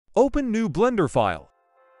Open new Blender file.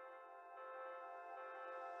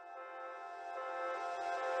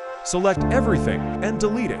 Select everything and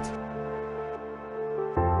delete it.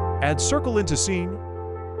 Add circle into scene.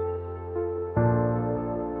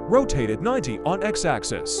 Rotate it 90 on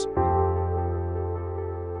x-axis.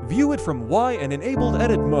 View it from Y and enable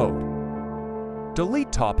edit mode.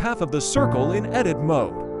 Delete top half of the circle in edit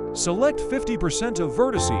mode. Select 50% of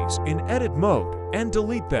vertices in edit mode and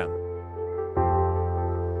delete them.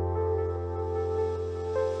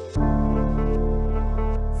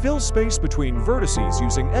 Fill space between vertices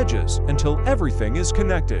using edges until everything is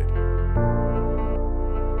connected.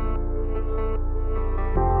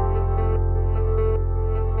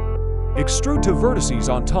 Extrude to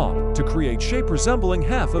vertices on top to create shape resembling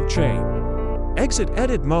half of chain. Exit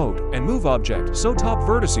edit mode and move object so top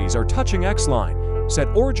vertices are touching X-line. Set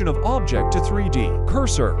origin of object to 3D.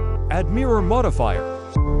 Cursor. Add mirror modifier.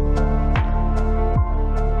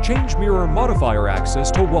 Change mirror modifier axis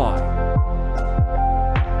to Y.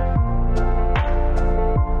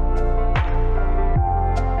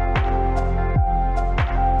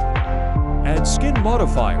 Add skin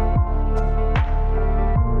modifier.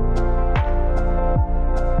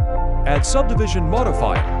 Add subdivision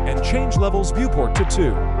modifier and change levels viewport to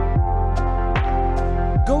 2.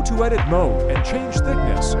 Go to edit mode and change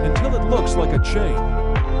thickness until it looks like a chain.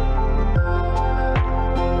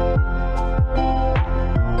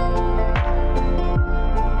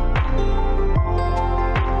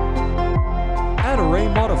 Add array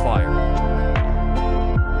modifier.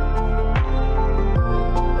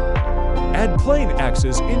 Add plane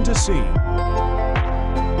axis into scene.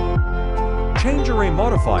 Change array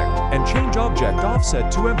modifier and change object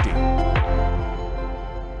offset to empty.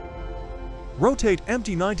 Rotate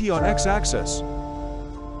empty 90 on x-axis.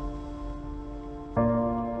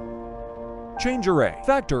 Change array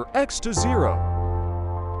factor x to 0.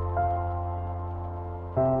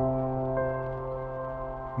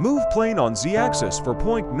 Move plane on z-axis for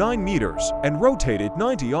 0.9 meters and rotate it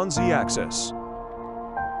 90 on z-axis.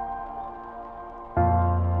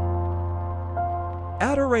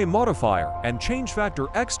 Add array modifier and change factor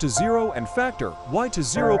x to 0 and factor y to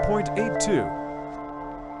 0.82.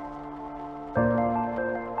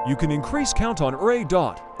 You can increase count on array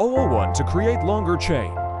 .001 to create longer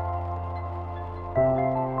chain.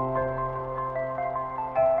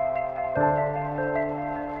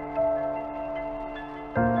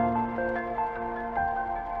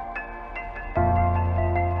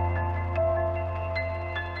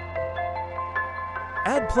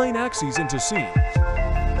 Add plane axes into scene.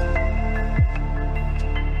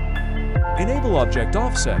 Enable object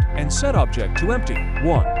offset and set object to empty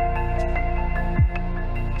 1.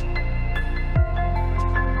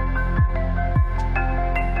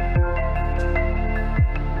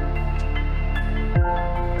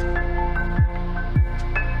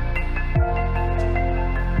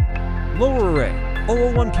 Lower array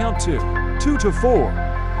 001 count 2, 2 to 4.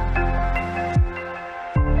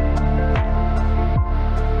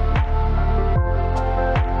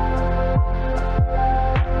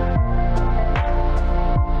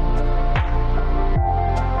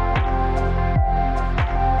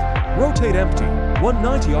 Rotate empty,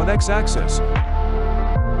 190 on x-axis.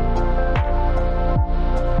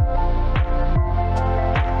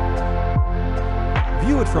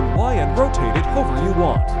 View it from Y and rotate it however you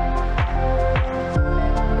want.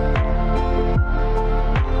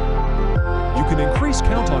 You can increase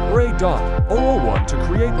count on array .001 to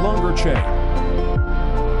create longer chain.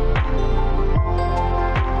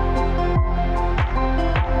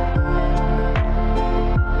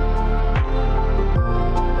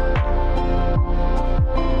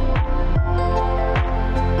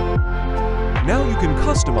 Now you can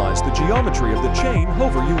customize the geometry of the chain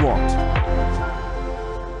however you want.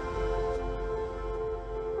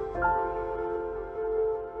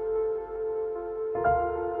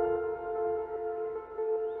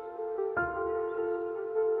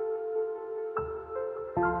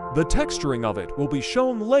 The texturing of it will be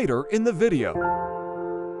shown later in the video.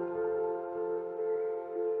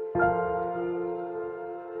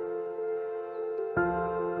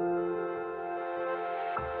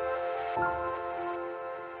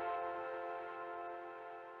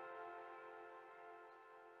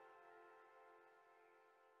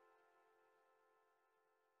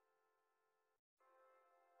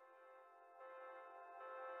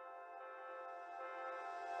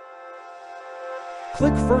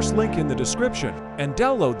 Click first link in the description and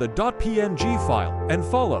download the .png file and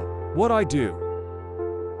follow what I do.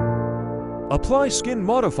 Apply skin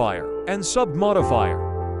modifier and sub modifier.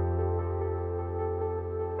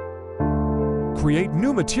 Create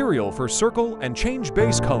new material for circle and change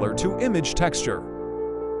base color to image texture.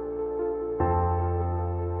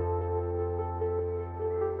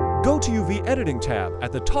 Go to UV Editing tab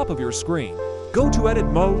at the top of your screen. Go to Edit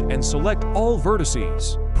Mode and select All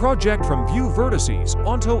Vertices. Project from View Vertices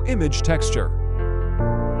onto Image Texture.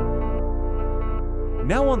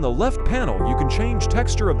 Now on the left panel you can change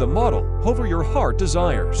texture of the model however your heart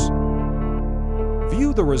desires.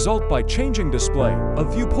 View the result by changing display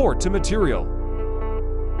of viewport to material.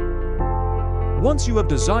 Once you have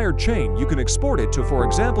desired chain, you can export it to, for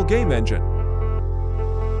example, game engine.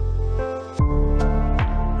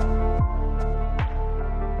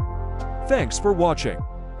 Thanks for watching.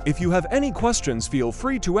 If you have any questions, feel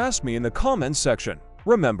free to ask me in the comments section.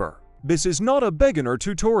 Remember, this is not a beginner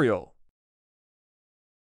tutorial.